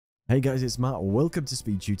Hey guys, it's Matt. Welcome to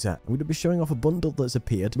SpeedTutor. I'm going to be showing off a bundle that's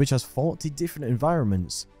appeared which has 40 different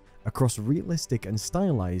environments across realistic and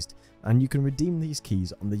stylized, and you can redeem these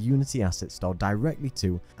keys on the Unity asset store directly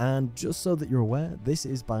too. And just so that you're aware, this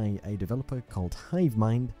is by a developer called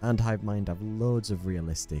Hivemind, and Hivemind have loads of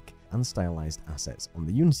realistic and stylized assets on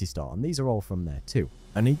the Unity store, and these are all from there too.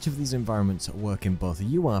 And each of these environments work in both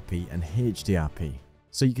URP and HDRP.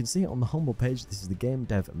 So you can see it on the humble page. This is the Game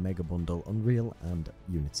Dev Mega Bundle Unreal and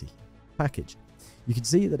Unity package. You can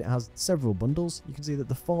see that it has several bundles. You can see that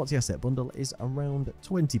the 40 asset bundle is around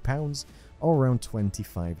 £20 or around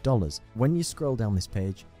 $25. When you scroll down this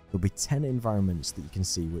page, there'll be 10 environments that you can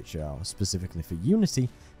see which are specifically for Unity,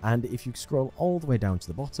 and if you scroll all the way down to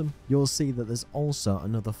the bottom, you'll see that there's also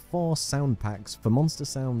another 4 sound packs for Monster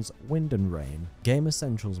Sounds, Wind and Rain, Game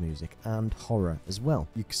Essentials music, and horror as well.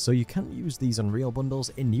 So you can use these Unreal bundles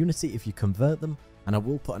in Unity if you convert them, and I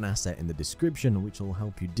will put an asset in the description which will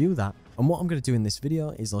help you do that. And what I'm going to do in this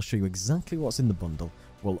video is I'll show you exactly what's in the bundle.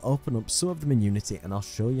 We'll open up some of them in Unity and I'll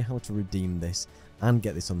show you how to redeem this and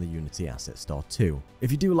get this on the Unity asset store too.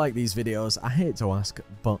 If you do like these videos, I hate to ask,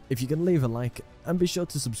 but if you can leave a like and be sure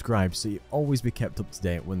to subscribe so you always be kept up to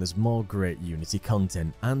date when there's more great Unity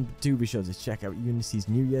content. And do be sure to check out Unity's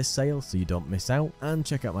New Year sale so you don't miss out, and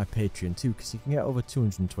check out my Patreon too, because you can get over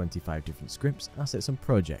 225 different scripts, assets and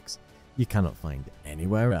projects you cannot find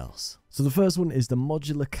anywhere else. So the first one is the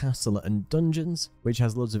Modular Castle and Dungeons, which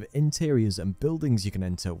has loads of interiors and buildings you can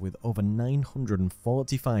enter with over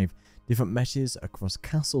 945 different meshes across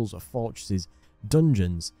castles, fortresses,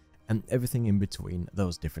 dungeons, and everything in between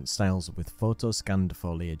those different styles, with photo scanned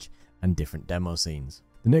foliage and different demo scenes.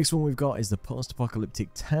 The next one we've got is the post-apocalyptic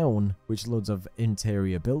town, which loads of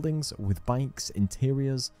interior buildings with bikes,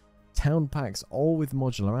 interiors, town packs, all with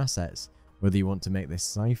modular assets, whether you want to make this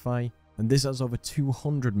sci-fi. And this has over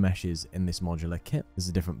 200 meshes in this modular kit. There's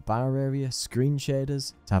a different bar area, screen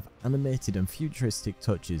shaders, to have animated and futuristic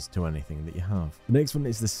touches to anything that you have. The next one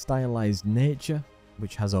is the Stylized Nature,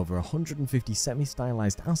 which has over 150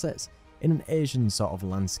 semi-stylized assets in an Asian sort of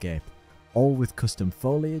landscape, all with custom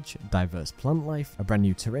foliage, diverse plant life, a brand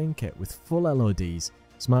new terrain kit with full LODs,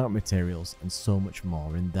 smart materials, and so much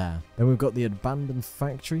more in there. Then we've got the Abandoned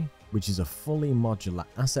Factory, which is a fully modular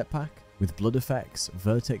asset pack with blood effects,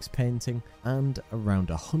 vertex painting, and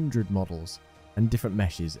around 100 models and different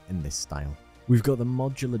meshes in this style. We've got the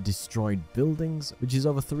Modular Destroyed Buildings, which is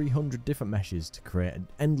over 300 different meshes to create an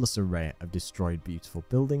endless array of destroyed beautiful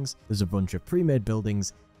buildings. There's a bunch of pre-made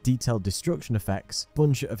buildings, detailed destruction effects,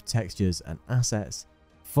 bunch of textures and assets,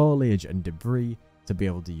 foliage and debris to be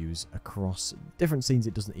able to use across different scenes.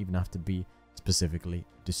 It doesn't even have to be specifically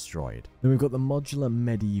destroyed. Then we've got the Modular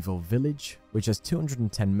Medieval Village, which has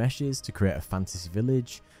 210 meshes to create a fantasy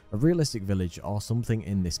village, a realistic village, or something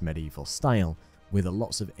in this medieval style, with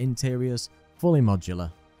lots of interiors, fully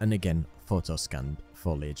modular, and again photo scanned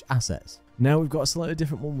foliage assets. Now we've got a slightly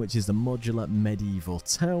different one, which is the Modular Medieval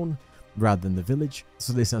Town rather than the village.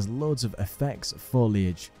 So this has loads of effects,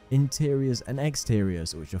 foliage, interiors and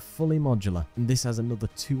exteriors which are fully modular, and this has another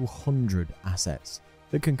 200 assets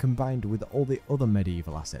that can combine with all the other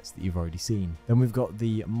medieval assets that you've already seen. Then we've got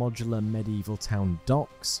the Modular Medieval Town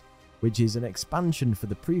Docks, which is an expansion for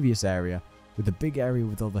the previous area, with a big area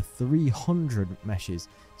with over 300 meshes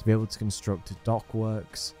to be able to construct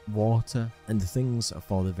dockworks, water, and things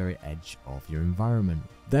for the very edge of your environment.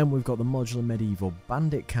 Then we've got the Modular Medieval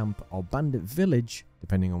Bandit Camp or Bandit Village,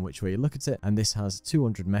 depending on which way you look at it, and this has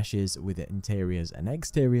 200 meshes with interiors and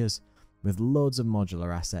exteriors, with loads of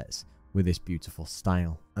modular assets with this beautiful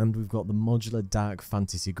style. And we've got the Modular Dark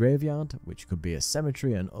Fantasy Graveyard, which could be a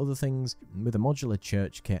cemetery and other things, with a modular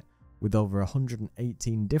church kit with over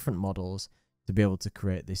 118 different models to be able to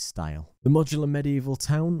create this style. The Modular Medieval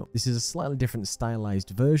Town, this is a slightly different stylized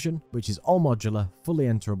version, which is all modular, fully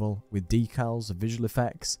enterable, with decals, visual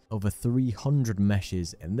effects, over 300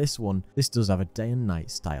 meshes in this one. This does have a day and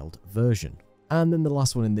night styled version. And then the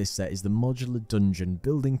last one in this set is the Modular Dungeon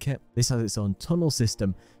Building Kit. This has its own tunnel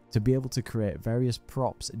system to be able to create various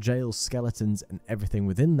props, jails, skeletons, and everything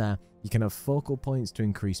within there. You can have focal points to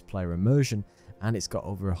increase player immersion, and it's got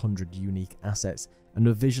over 100 unique assets and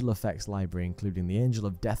a visual effects library including the Angel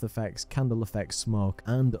of Death effects, candle effects, smoke,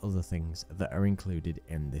 and other things that are included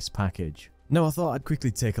in this package. Now I thought I'd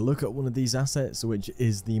quickly take a look at one of these assets, which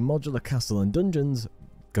is the Modular Castle and Dungeons,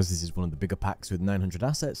 because this is one of the bigger packs with 900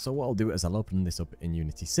 assets. So what I'll do is I'll open this up in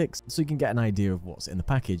Unity 6 so you can get an idea of what's in the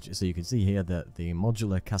package. So you can see here that the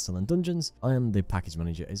Modular Castle and Dungeons and the package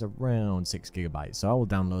manager is around 6 GB. So I will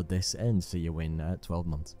download this and see you in 12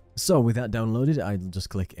 months. So with that downloaded, I'll just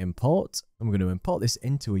click import. I'm going to import this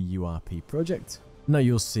into a URP project. Now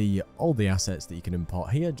you'll see all the assets that you can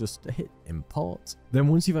import here. Just hit import. Then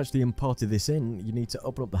once you've actually imported this in, you need to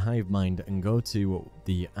open up the Hivemind and go to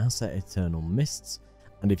the asset eternal mists.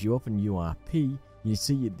 And if you open URP, you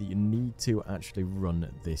see that you need to actually run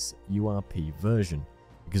this URP version,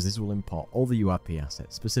 because this will import all the URP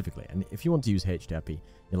assets specifically. And if you want to use HDRP,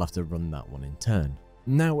 you'll have to run that one in turn.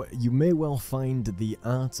 Now, you may well find the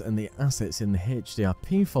art and the assets in the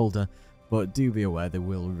HDRP folder, but do be aware they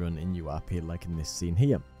will run in URP like in this scene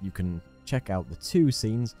here. You can check out the two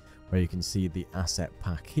scenes where you can see the asset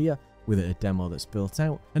pack here with a demo that's built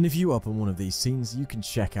out. And if you open one of these scenes, you can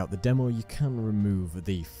check out the demo. You can remove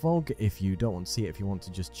the fog if you don't want to see it, if you want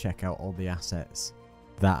to just check out all the assets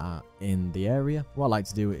that are in the area. What I like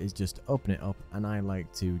to do is just open it up, and I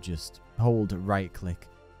like to just hold right click,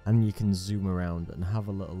 and you can zoom around and have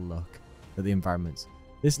a little look at the environments.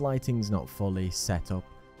 This lighting's not fully set up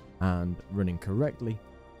and running correctly,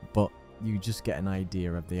 but you just get an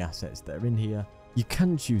idea of the assets that are in here. You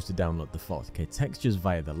can choose to download the 40K textures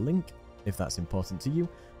via the link if that's important to you,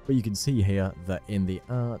 but you can see here that in the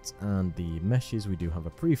art and the meshes we do have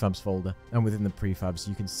a prefabs folder, and within the prefabs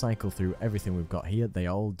you can cycle through everything we've got here. They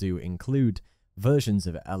all do include versions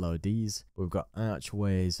of LODs. We've got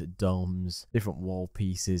archways, domes, different wall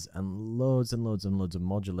pieces, and loads and loads and loads of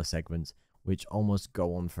modular segments which almost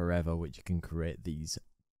go on forever, which you can create these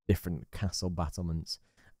different castle battlements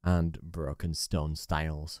and broken stone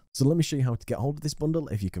styles. So let me show you how to get hold of this bundle.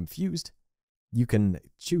 If you're confused, you can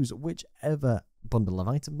choose whichever bundle of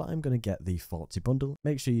item, but I'm going to get the 40 bundle.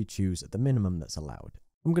 Make sure you choose the minimum that's allowed.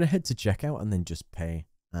 I'm going to head to checkout and then just pay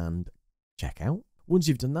and checkout. Once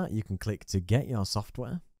you've done that, you can click to get your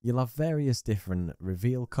software. You'll have various different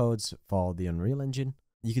reveal codes for the Unreal Engine.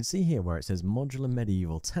 You can see here where it says Modular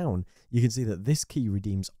Medieval Town, you can see that this key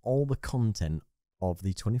redeems all the content of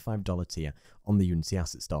the $25 tier on the Unity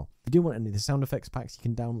Asset Store. If you do want any of the sound effects packs, you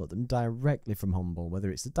can download them directly from Humble,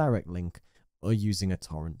 whether it's the direct link or using a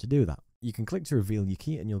torrent to do that. You can click to reveal your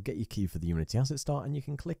key and you'll get your key for the Unity Asset Store, and you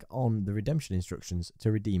can click on the redemption instructions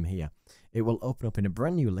to redeem here. It will open up in a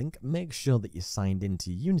brand new link. Make sure that you're signed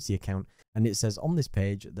into your Unity account, and it says on this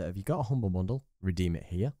page that if you got a Humble bundle, redeem it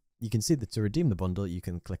here. You can see that to redeem the bundle, you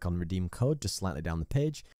can click on redeem code just slightly down the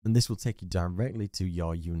page, and this will take you directly to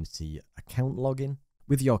your Unity account login.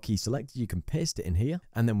 With your key selected, you can paste it in here,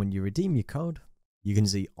 and then when you redeem your code, you can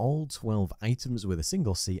see all 12 items with a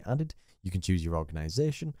single C added. You can choose your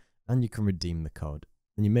organization, and you can redeem the code.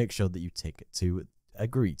 And you make sure that you take it to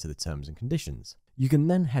agree to the terms and conditions. You can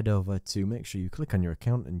then head over to make sure you click on your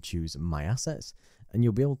account and choose My Assets, and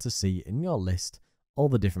you'll be able to see in your list all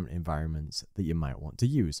the different environments that you might want to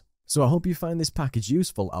use. So I hope you find this package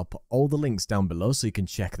useful. I'll put all the links down below so you can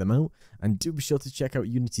check them out. And do be sure to check out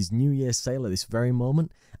Unity's New Year sale at this very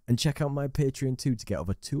moment. And check out my Patreon too to get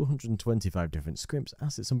over 225 different scripts,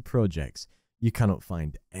 assets and projects you cannot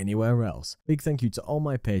find anywhere else. Big thank you to all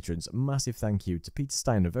my patrons. Massive thank you to Peter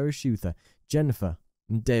Steiner, Vera Schuther, Jennifer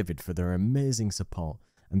and David for their amazing support.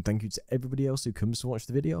 And thank you to everybody else who comes to watch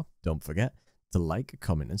the video. Don't forget to like,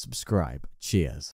 comment and subscribe. Cheers.